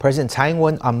President Tsai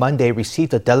Ing-wen on Monday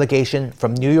received a delegation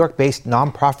from New York-based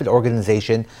nonprofit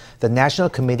organization, the National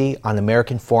Committee on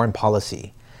American Foreign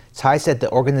Policy. Tsai said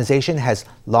the organization has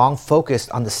long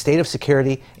focused on the state of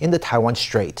security in the Taiwan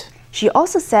Strait. She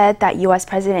also said that U.S.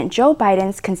 President Joe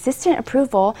Biden's consistent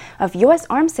approval of U.S.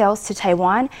 arms sales to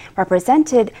Taiwan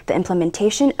represented the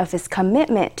implementation of his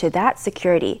commitment to that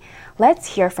security.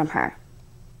 Let's hear from her.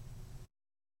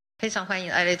 非常欢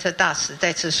迎艾雷特大使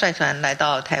再次率团来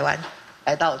到台湾，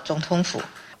来到总统府。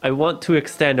 I want to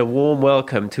extend a warm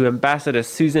welcome to Ambassador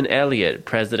Susan Elliott,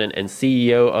 President and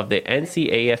CEO of the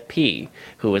NCAFP,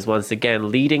 who is once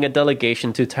again leading a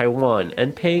delegation to Taiwan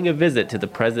and paying a visit to the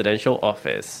presidential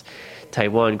office.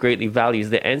 Taiwan greatly values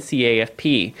the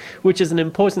NCAFP, which is an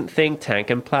important think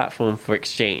tank and platform for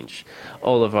exchange.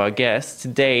 All of our guests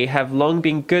today have long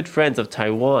been good friends of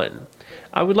Taiwan.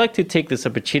 I would like to take this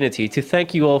opportunity to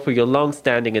thank you all for your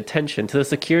long-standing attention to the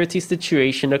security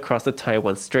situation across the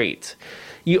Taiwan Strait.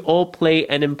 You all play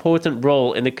an important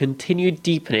role in the continued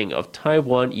deepening of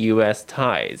Taiwan-U.S.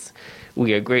 ties.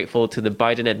 We are grateful to the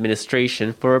Biden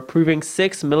administration for approving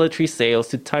 6 military sales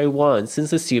to Taiwan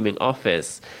since assuming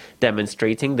office,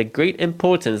 demonstrating the great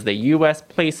importance the U.S.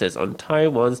 places on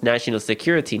Taiwan's national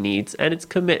security needs and its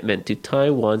commitment to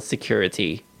Taiwan's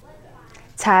security.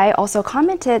 Tsai also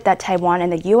commented that Taiwan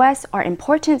and the U.S. are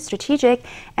important strategic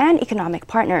and economic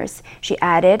partners. She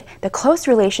added, the close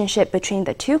relationship between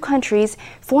the two countries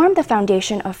formed the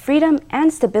foundation of freedom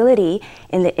and stability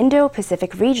in the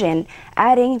Indo-Pacific region,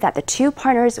 adding that the two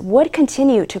partners would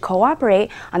continue to cooperate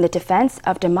on the defense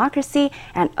of democracy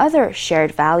and other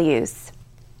shared values.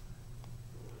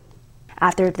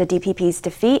 After the DPP's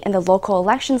defeat in the local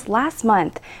elections last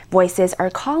month, voices are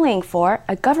calling for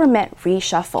a government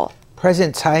reshuffle.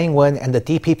 President Tsai Ing-wen and the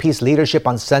DPP's leadership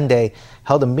on Sunday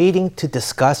held a meeting to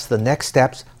discuss the next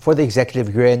steps for the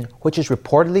Executive Yuan, which is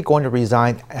reportedly going to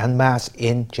resign en masse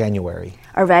in January.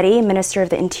 Already, Minister of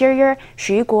the Interior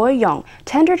Xu Guoyong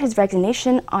tendered his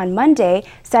resignation on Monday,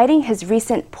 citing his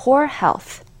recent poor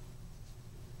health.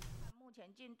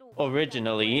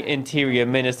 Originally, Interior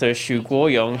Minister Xu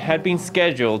Guoyong had been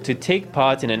scheduled to take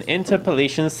part in an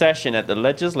interpellation session at the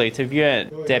Legislative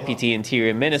Yuan. Deputy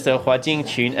Interior Minister Hua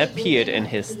Jingqun appeared in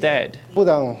his stead.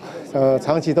 The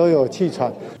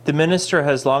minister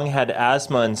has long had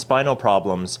asthma and spinal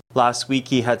problems. Last week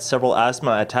he had several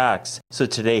asthma attacks, so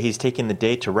today he's taking the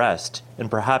day to rest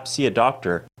and perhaps see a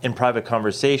doctor. In private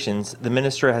conversations, the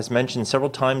minister has mentioned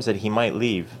several times that he might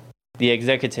leave. The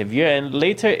Executive Yuan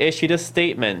later issued a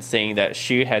statement saying that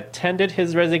Xu had tendered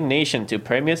his resignation to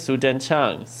Premier Su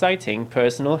Den-chang, citing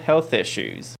personal health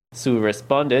issues. Su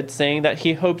responded saying that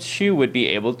he hoped Xu would be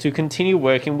able to continue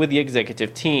working with the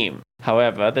executive team.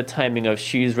 However, the timing of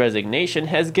Xu's resignation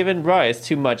has given rise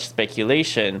to much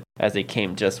speculation, as it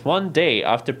came just one day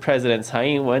after President Tsai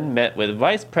Ing-wen met with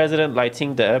Vice President Lai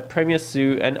Ching-te, Premier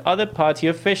Su, and other party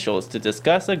officials to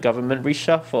discuss a government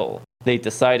reshuffle. They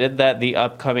decided that the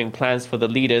upcoming plans for the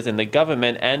leaders in the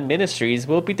government and ministries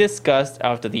will be discussed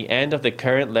after the end of the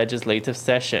current legislative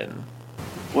session.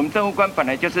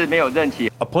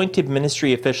 Appointed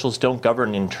ministry officials don't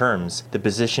govern in terms. The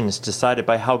position is decided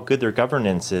by how good their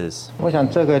governance is.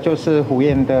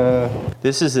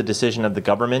 This is a decision of the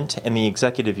government and the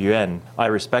Executive Yuan. I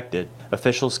respect it.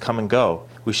 Officials come and go.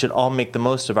 We should all make the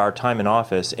most of our time in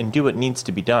office and do what needs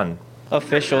to be done.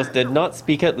 Officials did not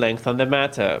speak at length on the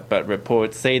matter, but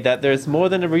reports say that there is more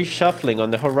than a reshuffling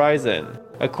on the horizon.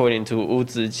 According to Wu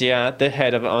Zijia, the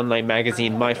head of online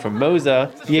magazine My Formosa,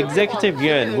 the Executive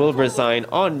Yuan will resign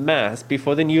en masse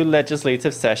before the new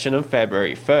legislative session on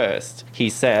February 1st. He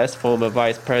says former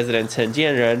Vice President Chen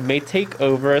Jianren may take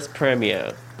over as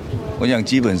premier.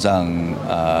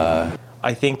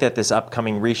 I think that this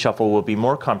upcoming reshuffle will be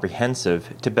more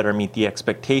comprehensive to better meet the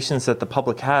expectations that the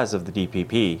public has of the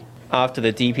DPP. After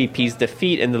the DPP's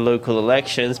defeat in the local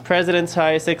elections, President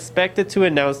Tsai is expected to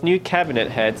announce new cabinet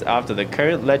heads after the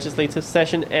current legislative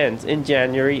session ends in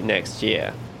January next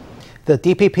year. The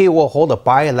DPP will hold a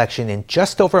by-election in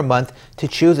just over a month to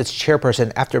choose its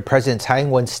chairperson after President Tsai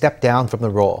Ing-wen stepped down from the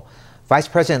role. Vice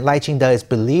President Lai Ching-te is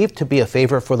believed to be a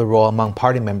favorite for the role among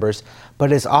party members,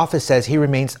 but his office says he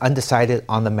remains undecided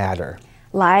on the matter.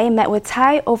 Lai met with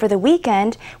Tsai over the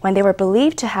weekend when they were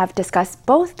believed to have discussed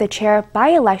both the chair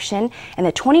by-election and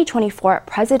the 2024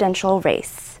 presidential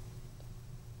race.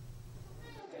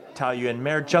 Taoyuan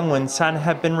Mayor Zheng Wen-san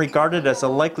have been regarded as a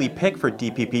likely pick for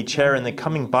DPP chair in the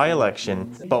coming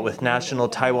by-election, but with National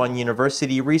Taiwan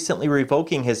University recently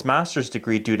revoking his master's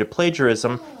degree due to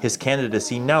plagiarism, his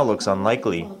candidacy now looks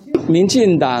unlikely.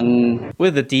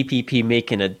 With the DPP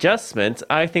making adjustments,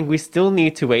 I think we still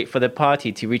need to wait for the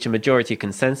party to reach a majority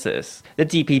consensus. The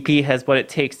DPP has what it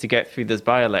takes to get through this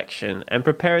by-election and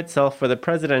prepare itself for the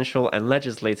presidential and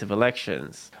legislative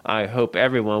elections. I hope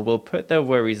everyone will put their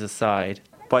worries aside.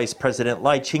 Vice President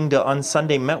Lai Ching-te on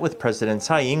Sunday met with President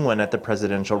Tsai Ing-wen at the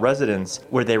presidential residence,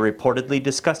 where they reportedly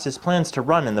discussed his plans to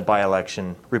run in the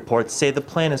by-election. Reports say the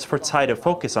plan is for Tsai to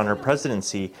focus on her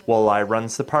presidency, while Lai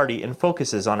runs the party and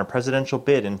focuses on a presidential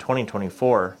bid in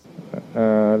 2024.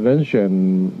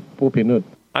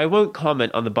 I won't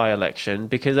comment on the by-election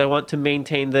because I want to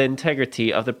maintain the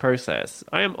integrity of the process.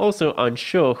 I am also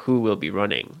unsure who will be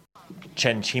running.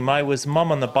 Chen Chi-mai was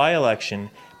mum on the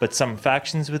by-election, but some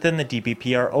factions within the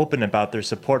DPP are open about their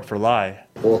support for Lai.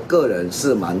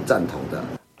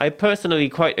 I personally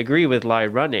quite agree with Lai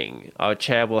running. Our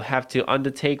chair will have to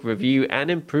undertake review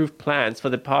and improve plans for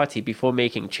the party before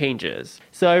making changes.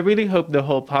 So I really hope the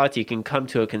whole party can come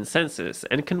to a consensus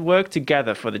and can work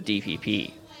together for the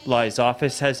DPP. Lai's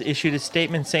office has issued a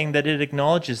statement saying that it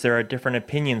acknowledges there are different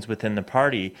opinions within the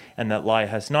party and that Lai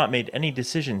has not made any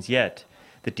decisions yet.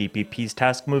 The DPP's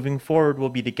task moving forward will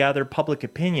be to gather public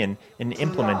opinion and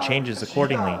implement changes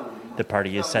accordingly. The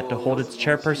party is set to hold its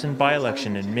chairperson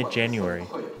by-election in mid-January.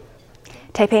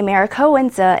 Taipei Mayor Ko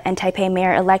Wen-je and Taipei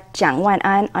Mayor-elect Jiang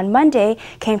Wan-an on Monday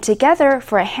came together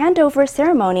for a handover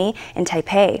ceremony in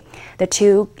Taipei. The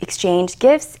two exchanged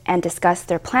gifts and discussed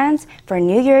their plans for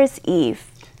New Year's Eve.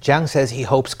 Jiang says he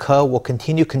hopes Ke will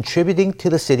continue contributing to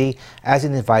the city as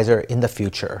an advisor in the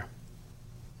future.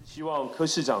 希望柯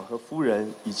市长和夫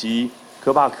人以及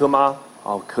柯爸柯妈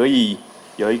可以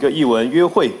有一个艺文约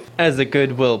会。 As a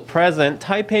goodwill present,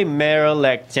 Taipei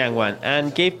Mayor-elect Jiang Wan-an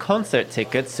gave concert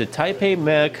tickets to Taipei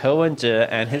Mayor Ko Wen-je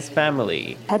and his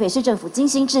family. 台北市政府精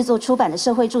心制作出版的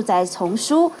社会住宅丛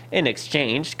书。 In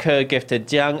exchange, Ke gifted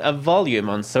Jiang a volume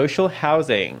on social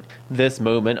housing. This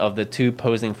moment of the two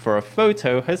posing for a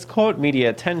photo has caught media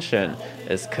attention,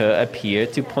 as Ke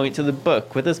appeared to point to the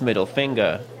book with his middle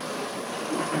finger.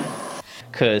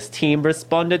 Ke's team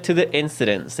responded to the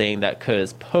incident, saying that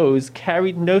Ke's pose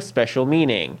carried no special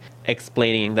meaning,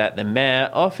 explaining that the mayor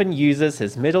often uses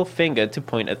his middle finger to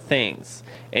point at things.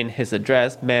 In his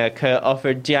address, Mayor Ke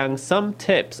offered Jiang some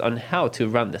tips on how to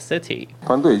run the city.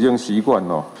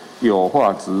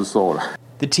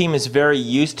 The team is very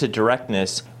used to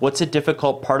directness. What's a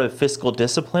difficult part of fiscal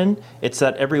discipline? It's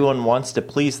that everyone wants to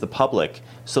please the public,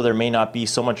 so there may not be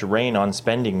so much rein on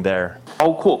spending there.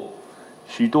 包括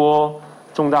许多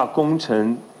重大工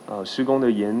程施工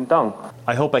的延宕。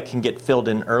 I hope I can get filled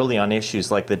in early on issues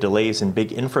like the delays in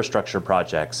big infrastructure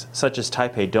projects, such as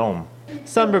Taipei Dome.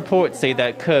 Some reports say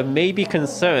that Ke may be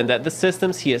concerned that the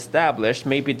systems he established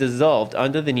may be dissolved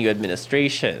under the new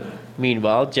administration.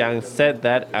 Meanwhile, Jiang said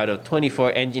that out of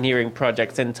 24 engineering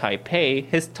projects in Taipei,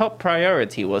 his top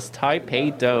priority was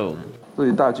Taipei Dome. 这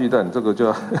一大巨蛋，这个就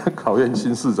要考验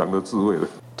新市长的智慧了。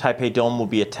 Taipei Dome will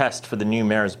be a test for the new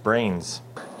mayor's brains.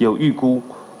 有预估，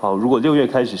如果6月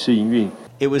开始试营运。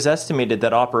 It was estimated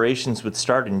that operations would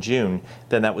start in June,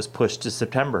 then that was pushed to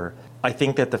September. I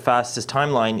think that the fastest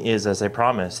timeline is, as I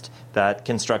promised, that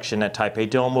construction at Taipei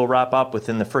Dome will wrap up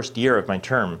within the first year of my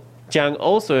term. Jiang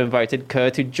also invited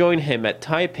Ke to join him at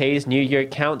Taipei's New Year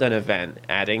Countdown event,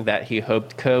 adding that he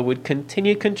hoped Ke would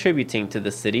continue contributing to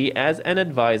the city as an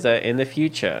advisor in the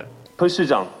future. 柯市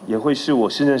长也会是我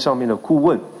施政上面的顾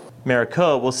问。 Mayor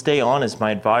Ke will stay on as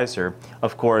my advisor.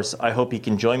 Of course, I hope he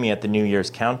can join me at the New Year's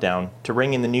countdown to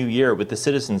ring in the new year with the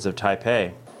citizens of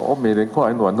Taipei. 我每年跨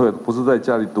年晚会不是在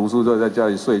家里读书，就是在家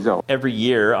里睡觉。 Every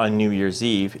year on New Year's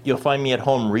Eve, you'll find me at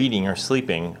home reading or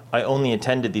sleeping. I only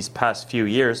attended these past few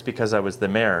years because I was the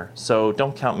mayor, so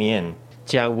don't count me in.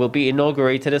 Jiang will be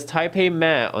inaugurated as Taipei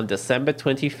mayor on December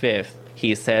 25th.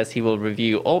 He says he will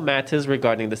review all matters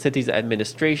regarding the city's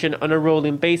administration on a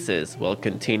rolling basis while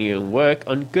continuing work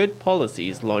on good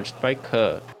policies launched by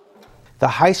Ke. The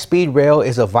high-speed rail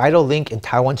is a vital link in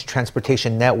Taiwan's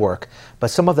transportation network,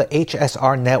 but some of the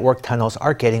HSR network tunnels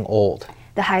are getting old.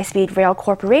 The High Speed Rail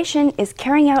Corporation is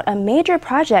carrying out a major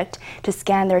project to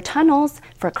scan their tunnels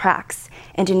for cracks.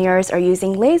 Engineers are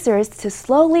using lasers to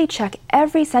slowly check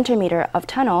every centimeter of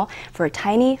tunnel for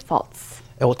tiny faults.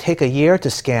 It will take a year to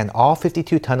scan all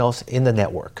 52 tunnels in the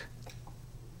network.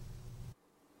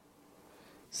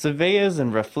 Surveyors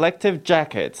in reflective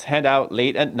jackets head out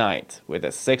late at night with a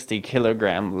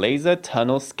 60-kilogram laser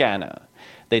tunnel scanner.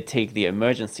 They take the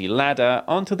emergency ladder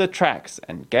onto the tracks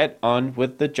and get on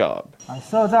with the job.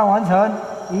 设站完成，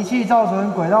仪器照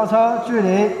准轨道车，距离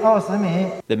20米。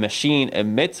 The machine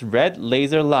emits red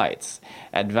laser lights,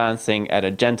 advancing at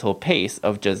a gentle pace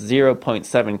of just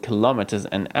 0.7 kilometers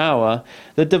an hour.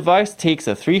 The device takes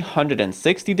a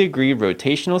 360-degree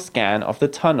rotational scan of the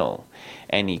tunnel.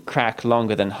 Any crack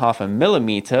longer than half a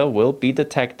millimeter will be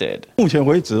detected. 目前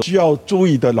为止，需要注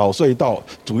意的老隧道，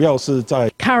主要是在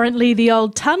Currently, the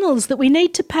old tunnels that we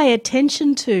need to pay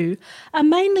attention to are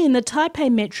mainly in the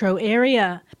Taipei metro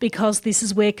area, because this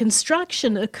is where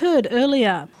construction occurred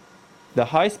earlier. The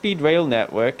high-speed rail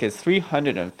network is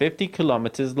 350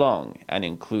 kilometers long and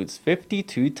includes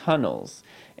 52 tunnels.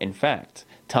 In fact,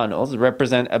 tunnels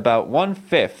represent about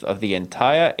 1/5 of the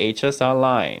entire HSR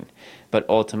line. But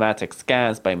automatic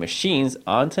scans by machines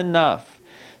aren't enough.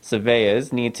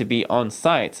 Surveyors need to be on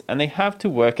site and they have to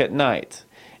work at night.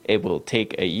 It will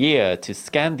take a year to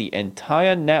scan the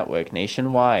entire network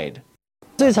nationwide.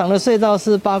 最长的隧道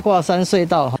是八卦山隧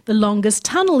道。 The longest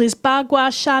tunnel is Bagua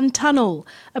Shan Tunnel,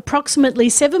 approximately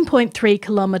 7.3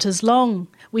 kilometres long.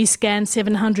 We scan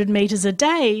 700 metres a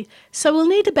day, so we'll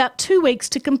need about 2 weeks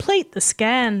to complete the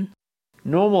scan.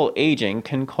 Normal aging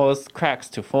can cause cracks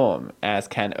to form, as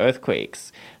can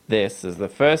earthquakes. This is the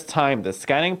first time the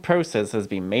scanning process has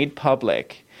been made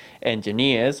public.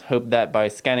 Engineers hope that by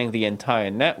scanning the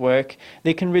entire network,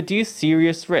 they can reduce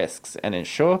serious risks and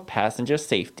ensure passenger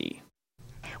safety.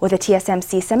 With the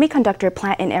TSMC semiconductor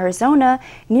plant in Arizona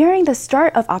nearing the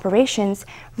start of operations,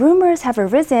 rumors have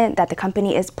arisen that the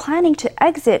company is planning to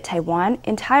exit Taiwan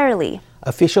entirely.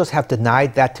 Officials have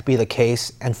denied that to be the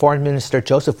case, and Foreign Minister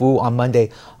Joseph Wu on Monday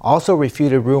also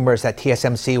refuted rumors that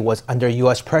TSMC was under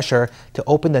U.S. pressure to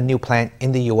open the new plant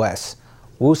in the U.S.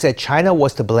 Wu said China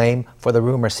was to blame for the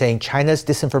rumor, saying China's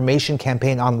disinformation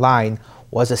campaign online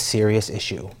was a serious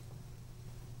issue.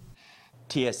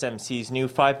 TSMC's new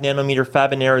 5-nanometer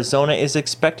fab in Arizona is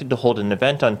expected to hold an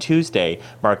event on Tuesday,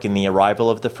 marking the arrival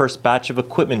of the first batch of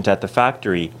equipment at the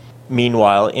factory.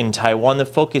 Meanwhile, in Taiwan, the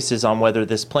focus is on whether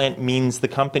this plant means the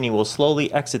company will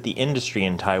slowly exit the industry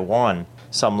in Taiwan.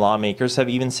 Some lawmakers have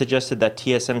even suggested that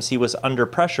TSMC was under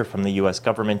pressure from the U.S.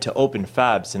 government to open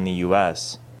fabs in the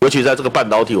U.S.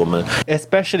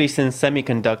 Especially since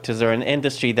semiconductors are an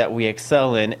industry that we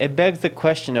excel in, it begs the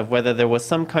question of whether there was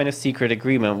some kind of secret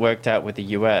agreement worked out with the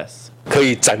U.S.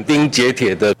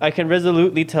 I can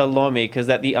resolutely tell lawmakers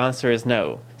that the answer is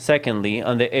no. Secondly,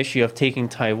 on the issue of taking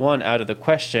Taiwan out of the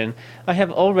question, I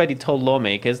have already told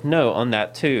lawmakers no on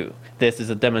that too. This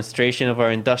is a demonstration of our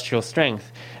industrial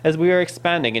strength as we are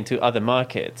expanding into other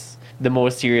markets. The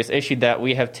more serious issue that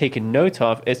we have taken note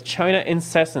of is China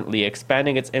incessantly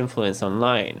expanding its influence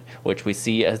online, which we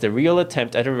see as the real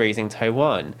attempt at erasing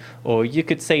Taiwan, or you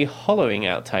could say hollowing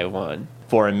out Taiwan.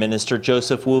 Foreign Minister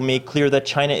Joseph Wu made clear that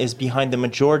China is behind the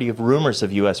majority of rumors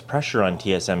of U.S. pressure on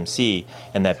TSMC,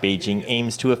 and that Beijing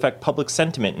aims to affect public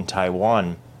sentiment in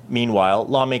Taiwan. Meanwhile,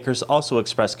 lawmakers also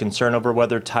expressed concern over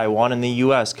whether Taiwan and the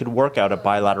U.S. could work out a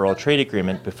bilateral trade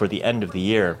agreement before the end of the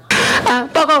year.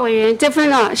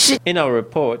 In our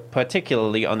report,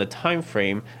 particularly on the time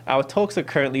frame, our talks are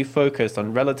currently focused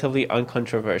on relatively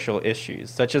uncontroversial issues,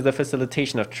 such as the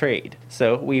facilitation of trade.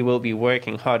 So we will be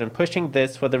working hard on pushing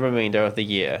this for the remainder of the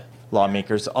year.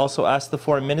 Lawmakers also asked the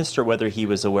foreign minister whether he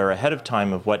was aware ahead of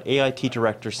time of what AIT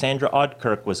Director Sandra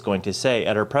Oudkirk was going to say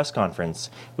at her press conference,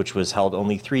 which was held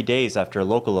only 3 days after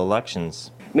local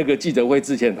elections.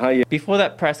 Before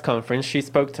that press conference, she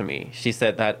spoke to me. She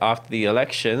said that after the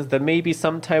elections, there may be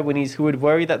some Taiwanese who would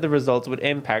worry that the results would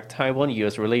impact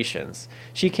Taiwan-US relations.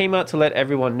 She came out to let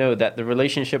everyone know that the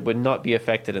relationship would not be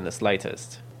affected in the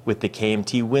slightest. With the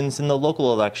KMT wins in the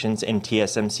local elections and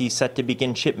TSMC set to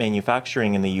begin chip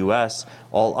manufacturing in the U.S.,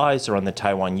 all eyes are on the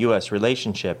Taiwan-U.S.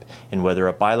 relationship and whether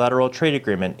a bilateral trade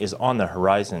agreement is on the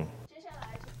horizon.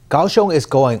 Kaohsiung is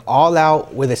going all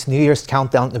out with its New Year's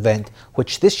Countdown event,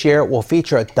 which this year will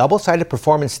feature a double-sided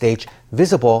performance stage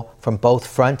visible from both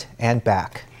front and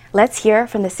back. Let's hear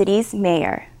from the city's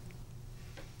mayor.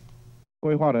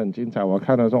 We have an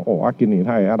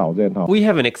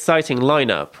exciting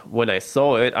lineup. When I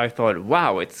saw it, I thought,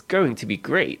 wow, it's going to be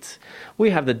great. We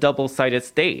have the double-sided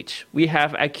stage. We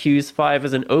have Accused 5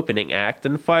 as an opening act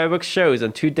and fireworks shows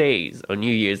on 2 days, on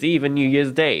New Year's Eve and New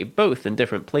Year's Day, both in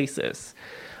different places.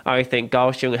 I think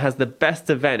Kaohsiung has the best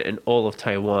event in all of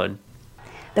Taiwan.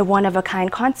 The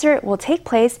one-of-a-kind concert will take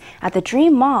place at the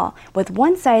Dream Mall, with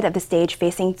one side of the stage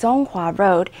facing Zonghua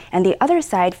Road and the other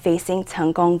side facing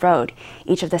Tenggong Road.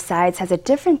 Each of the sides has a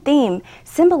different theme,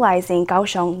 symbolizing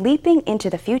Kaohsiung leaping into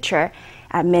the future.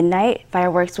 At midnight,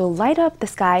 fireworks will light up the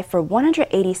sky for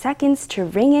 180 seconds to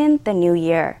ring in the new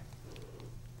year.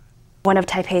 One of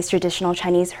Taipei's traditional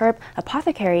Chinese herb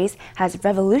apothecaries has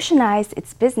revolutionized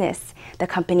its business. The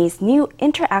company's new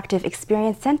interactive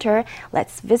experience center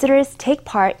lets visitors take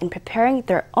part in preparing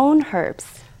their own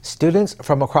herbs. Students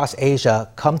from across Asia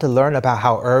come to learn about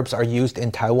how herbs are used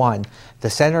in Taiwan.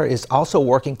 The center is also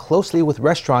working closely with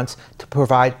restaurants to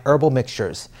provide herbal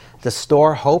mixtures. The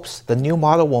store hopes the new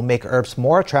model will make herbs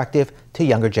more attractive to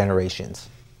younger generations.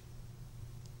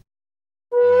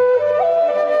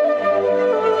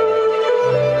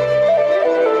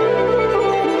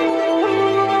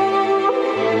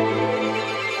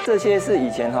 A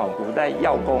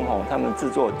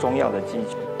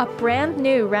brand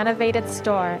new renovated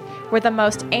store where the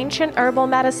most ancient herbal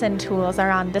medicine tools are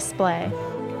on display.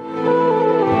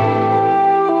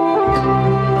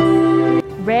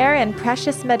 Rare and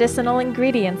precious medicinal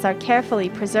ingredients are carefully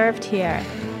preserved here.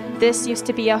 This used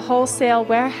to be a wholesale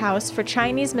warehouse for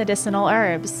Chinese medicinal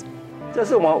herbs.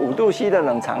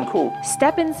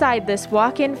 Step inside this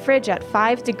walk-in fridge at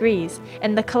 5 degrees,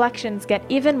 and the collections get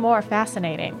even more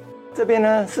fascinating.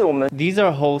 These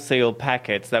are wholesale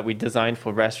packets that we designed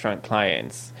for restaurant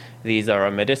clients. These are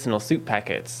our medicinal soup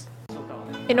packets.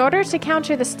 In order to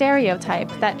counter the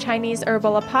stereotype that Chinese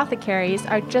herbal apothecaries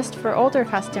are just for older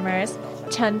customers,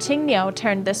 Chen Qingniu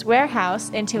turned this warehouse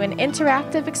into an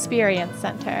interactive experience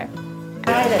center.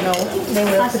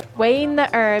 Weighing the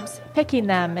herbs, picking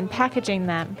them, and packaging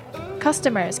them.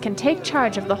 Customers can take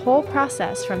charge of the whole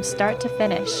process from start to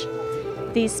finish.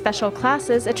 These special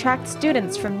classes attract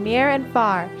students from near and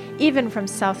far, even from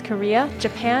South Korea,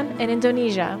 Japan, and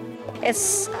Indonesia.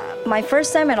 It's my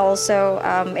first time, and also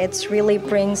it really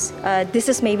brings, this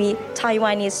is maybe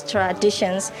Taiwanese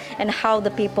traditions and how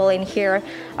the people in here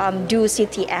do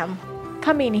CTM.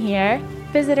 Coming here,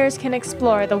 visitors can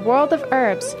explore the world of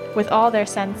herbs with all their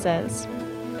senses.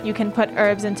 You can put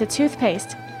herbs into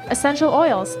toothpaste, essential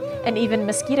oils, and even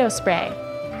mosquito spray.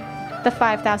 The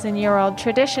 5,000-year-old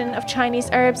tradition of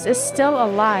Chinese herbs is still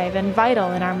alive and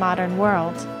vital in our modern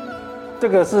world. 这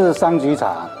个是桑菊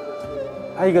茶，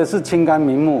一个是清肝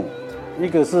明目，一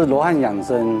个是罗汉养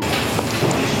生。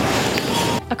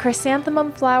 A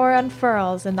chrysanthemum flower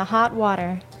unfurls in the hot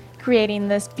water, creating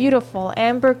this beautiful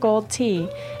amber gold tea,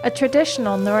 a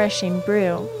traditional nourishing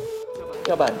brew.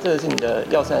 要不然这是你的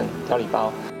药膳调理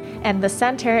包。 And the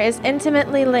center is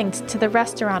intimately linked to the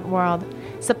restaurant world,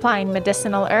 supplying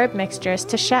medicinal herb mixtures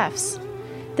to chefs.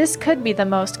 This could be the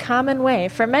most common way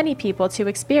for many people to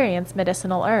experience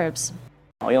medicinal herbs.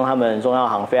 用他们中药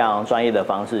行非常专业的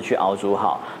方式去熬煮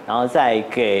好，然后再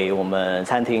给我们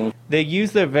餐厅。 They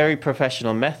use their very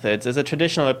professional methods as a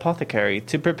traditional apothecary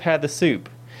to prepare the soup.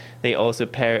 They also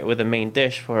pair it with a main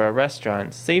dish for a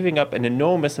restaurant, saving up an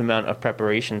enormous amount of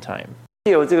preparation time.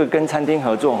 有这个跟餐厅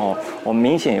合作我们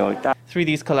明显有大。 Through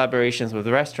these collaborations with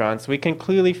restaurants, we can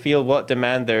clearly feel what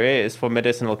demand there is for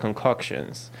medicinal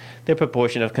concoctions. The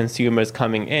proportion of consumers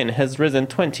coming in has risen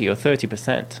 20 or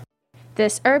 30%.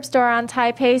 This herb store on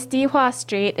Taipei's Dihua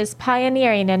Street is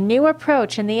pioneering a new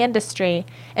approach in the industry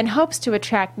and hopes to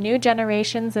attract new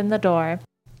generations in the door.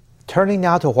 Turning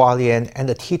now to Hualien and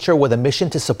a teacher with a mission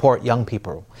to support young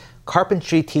people.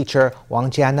 Carpentry teacher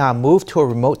Wang Jiana moved to a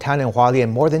remote town in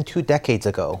Hualien more than 2 decades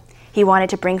ago. He wanted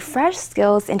to bring fresh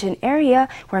skills into an area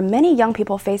where many young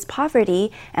people face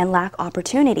poverty and lack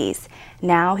opportunities.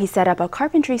 Now he set up a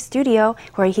carpentry studio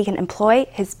where he can employ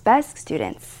his best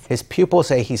students. His pupils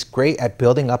say he's great at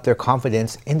building up their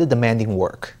confidence in the demanding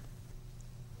work.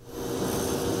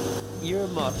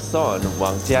 Earmuffs on,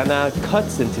 Wang Jiana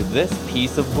cuts into this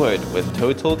piece of wood with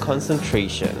total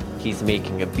concentration. He's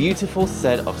making a beautiful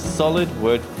set of solid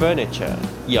wood furniture.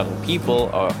 Young people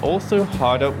are also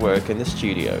hard at work in the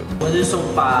studio. 我是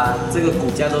把这个骨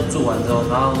架都做完之后，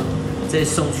然后再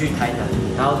送去台南，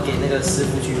然后给那个师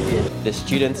傅去编。 The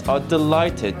students are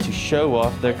delighted to show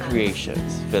off their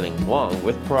creations, filling Wang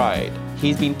with pride.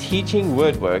 He's been teaching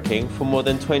woodworking for more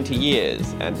than 20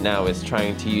 years and now is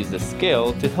trying to use the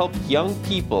skill to help young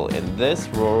people in this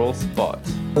rural spot.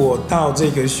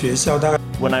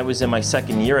 When I was in my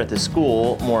second year at the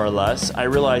school, more or less, I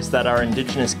realized that our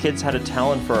indigenous kids had a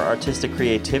talent for artistic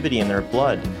creativity in their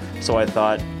blood. So I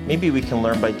thought, maybe we can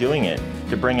learn by doing it,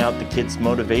 to bring out the kids'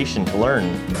 motivation to learn.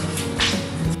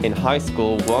 In high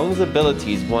school, Wang's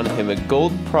abilities won him a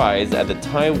gold prize at the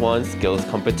Taiwan Skills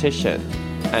Competition.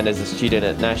 And as a student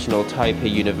at National Taipei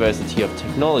University of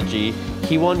Technology,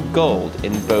 he won gold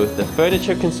in both the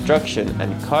furniture construction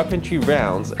and carpentry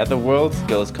rounds at the World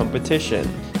Skills Competition.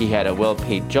 He had a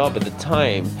well-paid job at the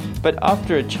time, but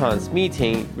after a chance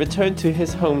meeting, returned to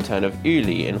his hometown of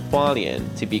Yuli in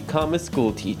Hualien to become a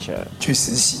school teacher.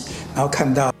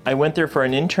 I went there for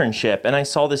an internship and I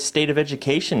saw the state of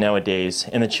education nowadays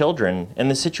and the children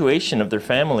and the situation of their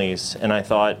families, and I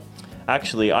thought,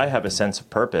 actually, I have a sense of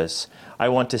purpose. I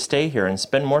want to stay here and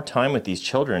spend more time with these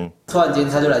children.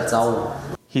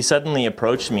 He suddenly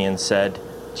approached me and said,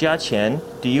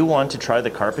 Jiaqian, do you want to try the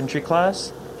carpentry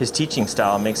class? His teaching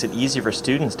style makes it easy for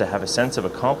students to have a sense of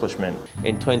accomplishment.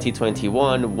 In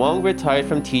 2021, Wang retired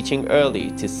from teaching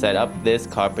early to set up this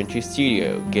carpentry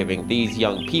studio, giving these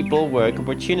young people work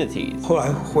opportunities.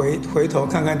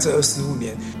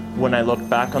 When I look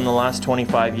back on the last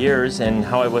 25 years and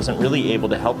how I wasn't really able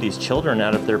to help these children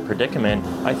out of their predicament,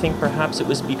 I think perhaps it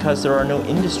was because there are no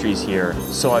industries here.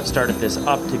 So I've started this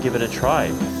up to give it a try.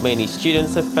 Many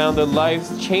students have found their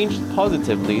lives changed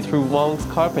positively through Wang's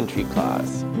carpentry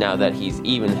class. Now that he's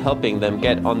even helping them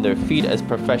get on their feet as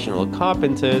professional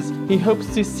carpenters, he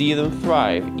hopes to see them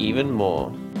thrive even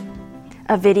more.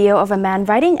 A video of a man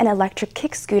riding an electric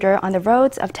kick scooter on the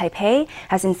roads of Taipei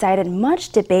has incited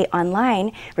much debate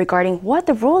online regarding what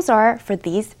the rules are for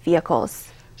these vehicles.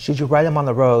 Should you ride them on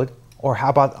the road, or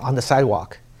how about on the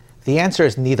sidewalk? The answer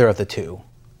is neither of the two.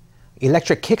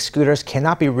 Electric kick scooters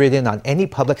cannot be ridden on any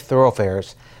public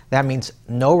thoroughfares. That means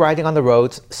no riding on the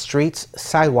roads, streets,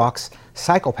 sidewalks,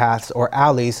 cycle paths, or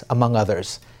alleys, among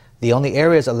others. The only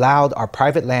areas allowed are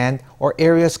private land or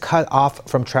areas cut off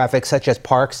from traffic such as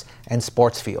parks and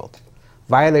sports fields.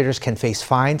 Violators can face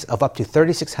fines of up to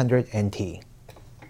 3,600 NT.